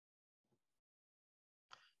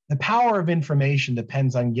The power of information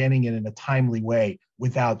depends on getting it in a timely way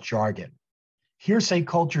without jargon. Hearsay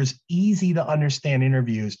Culture's easy to understand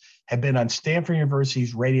interviews have been on Stanford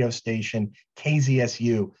University's radio station,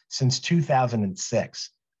 KZSU, since 2006.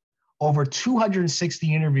 Over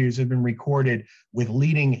 260 interviews have been recorded with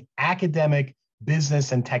leading academic,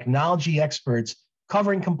 business, and technology experts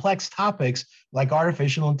covering complex topics like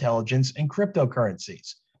artificial intelligence and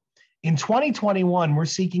cryptocurrencies. In 2021, we're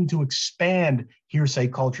seeking to expand Hearsay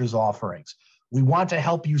Culture's offerings. We want to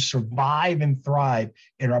help you survive and thrive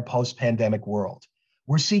in our post-pandemic world.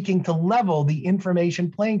 We're seeking to level the information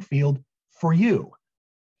playing field for you.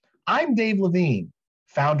 I'm Dave Levine,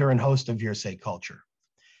 founder and host of Hearsay Culture.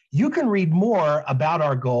 You can read more about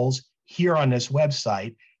our goals here on this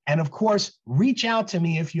website. And of course, reach out to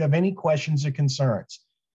me if you have any questions or concerns.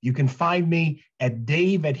 You can find me at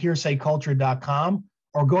dave@hearsayculture.com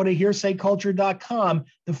or go to hearsayculture.com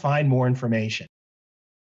to find more information.